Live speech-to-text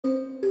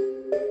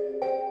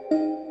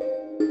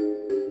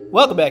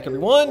Welcome back,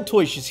 everyone.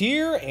 Toyshiz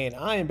here, and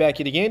I am back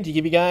yet again to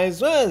give you guys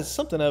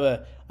something of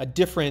a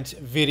different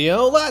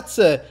video. Lots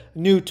of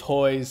new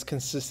toys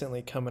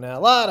consistently coming out.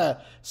 A lot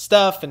of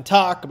stuff and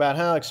talk about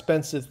how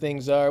expensive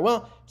things are.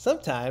 Well,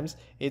 sometimes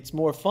it's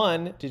more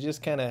fun to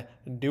just kind of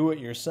do it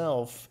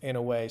yourself in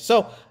a way.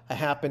 So I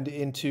happened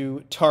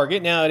into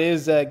Target. Now it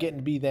is getting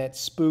to be that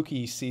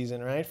spooky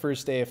season, right?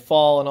 First day of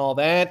fall and all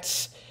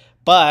that.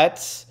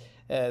 But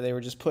they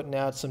were just putting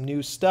out some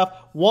new stuff.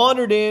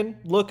 Wandered in,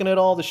 looking at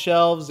all the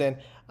shelves, and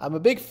I'm a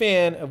big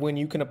fan of when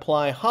you can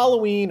apply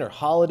Halloween or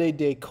holiday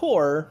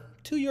decor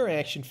to your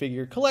action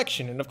figure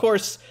collection. And of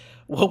course,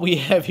 what we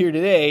have here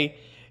today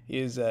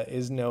is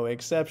no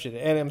exception.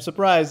 And I'm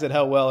surprised at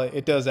how well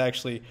it does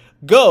actually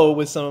go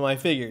with some of my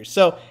figures.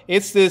 So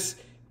it's this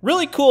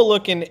really cool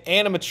looking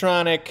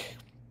animatronic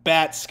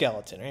bat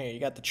skeleton, right? You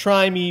got the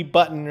try me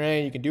button,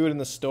 right? You can do it in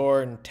the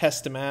store and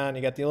test them out.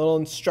 You got the little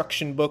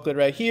instruction booklet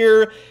right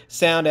here,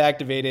 sound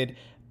activated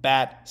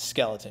bat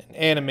skeleton,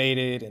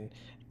 animated and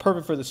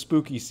perfect for the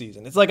spooky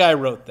season. It's like I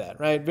wrote that,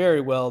 right? Very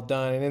well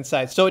done and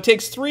inside. So it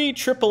takes 3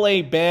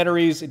 AAA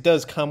batteries. It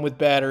does come with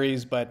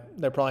batteries, but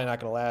they're probably not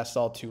going to last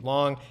all too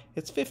long.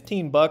 It's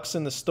 15 bucks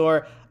in the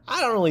store.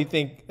 I don't really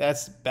think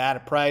that's bad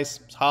a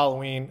price. It's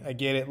Halloween. I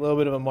get it. A little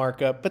bit of a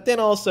markup, but then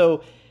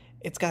also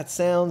it's got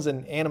sounds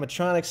and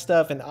animatronic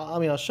stuff, and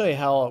I'll show you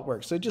how it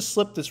works. So just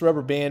slip this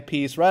rubber band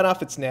piece right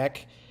off its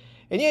neck,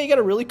 and yeah, you got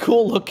a really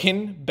cool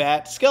looking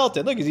bat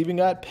skeleton. Look, he's even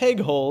got peg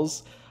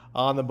holes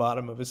on the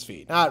bottom of his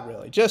feet. Not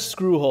really, just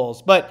screw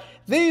holes. But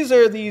these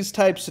are these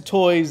types of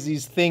toys,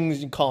 these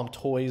things, you call them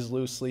toys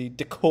loosely,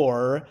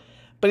 decor.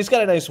 But he's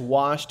got a nice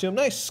wash to him,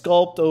 nice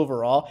sculpt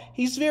overall.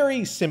 He's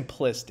very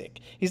simplistic.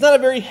 He's not a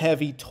very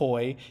heavy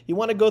toy. You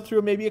want to go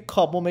through maybe a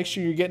couple, make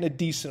sure you're getting a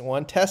decent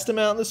one, test him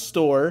out in the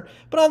store.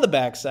 But on the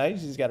backside,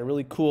 he's got a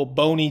really cool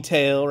bony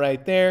tail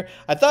right there.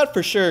 I thought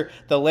for sure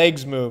the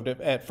legs moved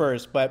at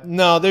first, but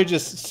no, they're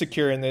just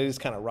secure and they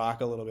just kind of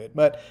rock a little bit.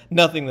 But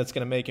nothing that's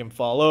going to make him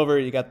fall over.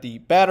 You got the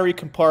battery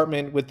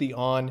compartment with the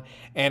on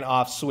and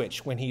off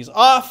switch. When he's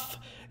off,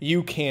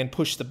 you can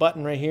push the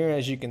button right here,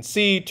 as you can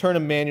see, turn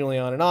him manually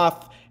on and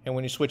off. And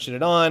when you switch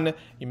it on,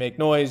 you make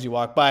noise, you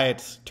walk by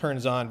it,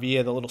 turns on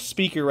via the little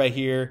speaker right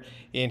here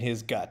in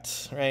his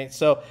gut, right?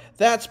 So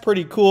that's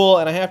pretty cool,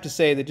 and I have to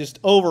say that just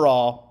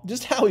overall,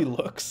 just how he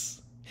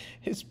looks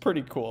is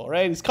pretty cool,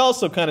 right? He's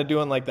also kind of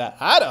doing like that,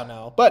 I don't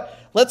know. But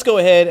let's go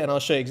ahead and I'll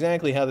show you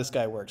exactly how this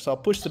guy works. So I'll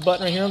push the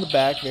button right here on the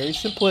back, very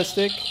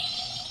simplistic.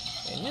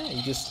 And yeah,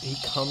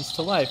 he comes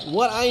to life.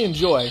 What I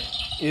enjoy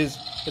is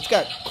it's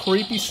got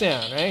creepy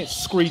sound, right? It's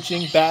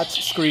screeching,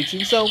 bats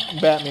screeching. So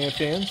Batman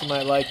fans, you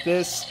might like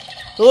this.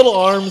 The little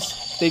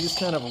arms, they just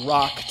kind of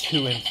rock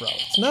to and fro.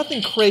 It's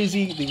nothing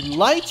crazy. The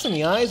lights in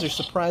the eyes are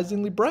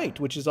surprisingly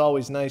bright, which is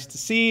always nice to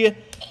see.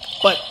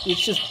 But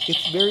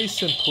it's very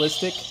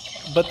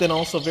simplistic, but then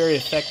also very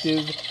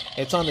effective.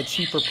 It's on the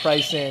cheaper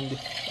price end,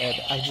 and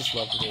I just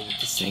love the way that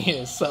this thing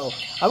is. So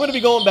I'm going to be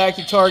going back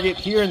to Target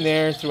here and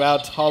there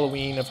throughout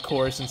Halloween, of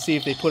course, and see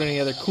if they put any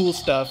other cool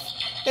stuff.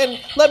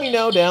 And let me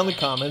know down in the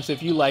comments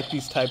if you like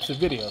these types of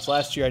videos.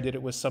 Last year I did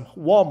it with some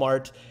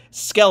Walmart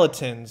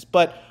skeletons.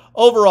 But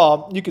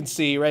overall, you can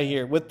see right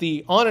here with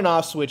the on and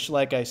off switch,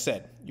 like I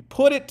said, you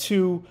put it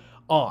to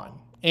on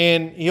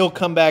and he'll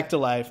come back to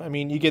life. I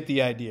mean, you get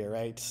the idea,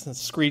 right?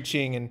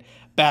 Screeching and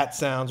bat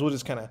sounds. We'll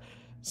just kind of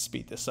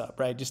speed this up,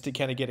 right? Just to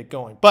kind of get it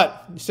going.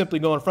 But you simply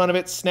go in front of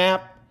it,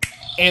 snap,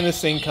 and this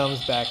thing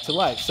comes back to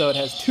life. So it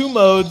has 2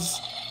 modes.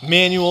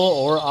 Manual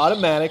or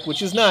automatic,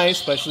 which is nice,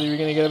 especially if you're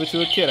going to give it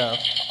to a kiddo.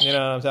 You know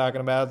what I'm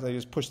talking about? They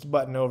just push the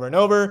button over and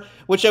over,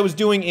 which I was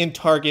doing in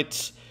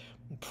Target,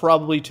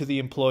 probably to the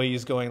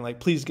employees going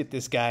like, please get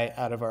this guy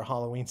out of our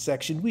Halloween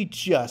section. We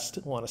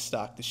just want to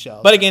stock the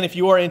shelf. But again, if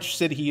you are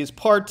interested, he is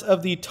part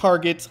of the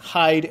Target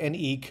Hyde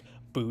Eek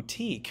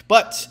boutique.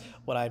 But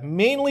what I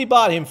mainly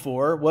bought him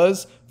for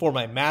was for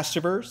my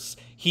Masterverse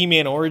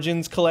He-Man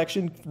Origins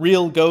collection,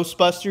 real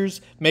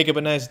Ghostbusters, make up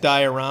a nice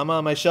diorama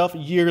on my shelf,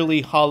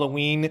 yearly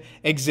Halloween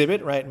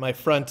exhibit right in my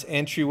front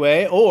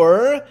entryway,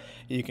 or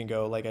you can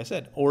go, like I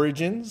said,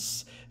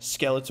 Origins,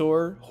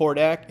 Skeletor,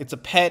 Hordak, it's a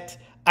pet,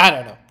 I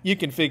don't know, you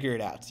can figure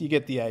it out, you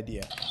get the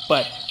idea.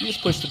 But you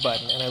just push the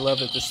button, and I love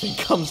that this thing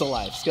comes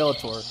alive.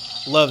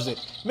 Skeletor loves it.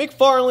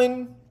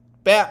 McFarlane,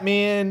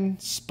 Batman,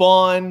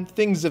 Spawn,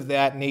 things of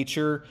that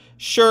nature.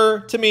 Sure,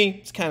 to me,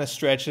 it's kind of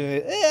stretching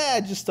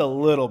it just a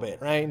little bit,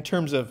 right, in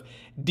terms of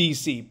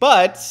DC.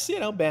 But, you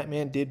know,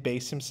 Batman did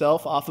base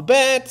himself off of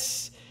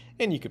bats,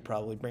 and you could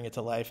probably bring it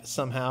to life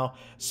somehow,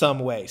 some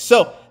way.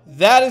 So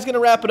that is going to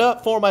wrap it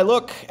up for my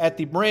look at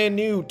the brand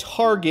new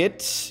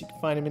Target. You can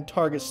find him in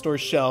Target store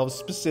shelves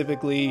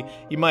specifically.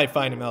 You might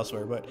find him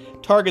elsewhere,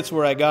 but Target's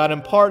where I got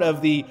him. Part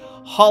of the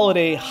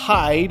Holiday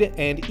Hyde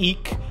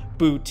Eek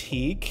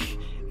boutique.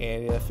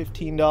 And a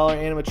 $15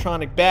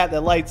 animatronic bat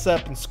that lights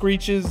up and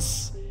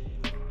screeches.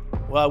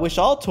 Well, I wish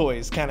all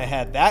toys kind of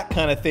had that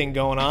kind of thing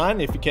going on,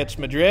 if you catch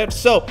my drift.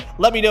 So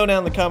let me know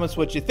down in the comments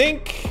what you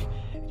think.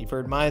 If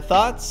heard my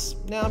thoughts.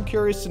 Now I'm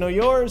curious to know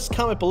yours.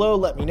 Comment below,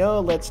 let me know.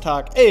 Let's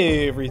talk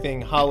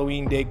everything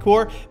Halloween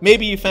decor.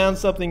 Maybe you found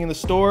something in the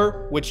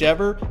store,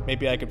 whichever.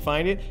 Maybe I could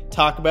find it.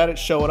 Talk about it,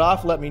 show it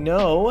off, let me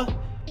know.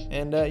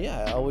 And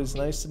yeah, always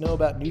nice to know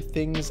about new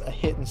things a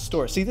hit in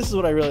store. See, this is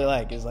what I really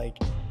like, is like,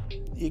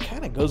 it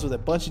kind of goes with a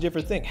bunch of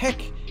different things. Heck,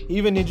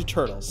 even Ninja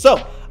Turtles. So,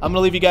 I'm going to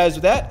leave you guys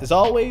with that. As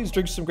always,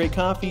 drink some great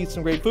coffee, eat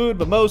some great food,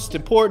 but most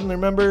importantly,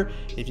 remember,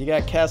 if you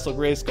got Castle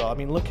Grayskull, I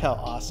mean, look how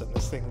awesome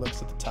this thing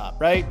looks at the top,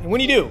 right? And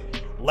when you do,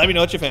 let me know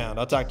what you found.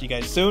 I'll talk to you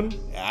guys soon.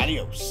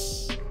 Adios.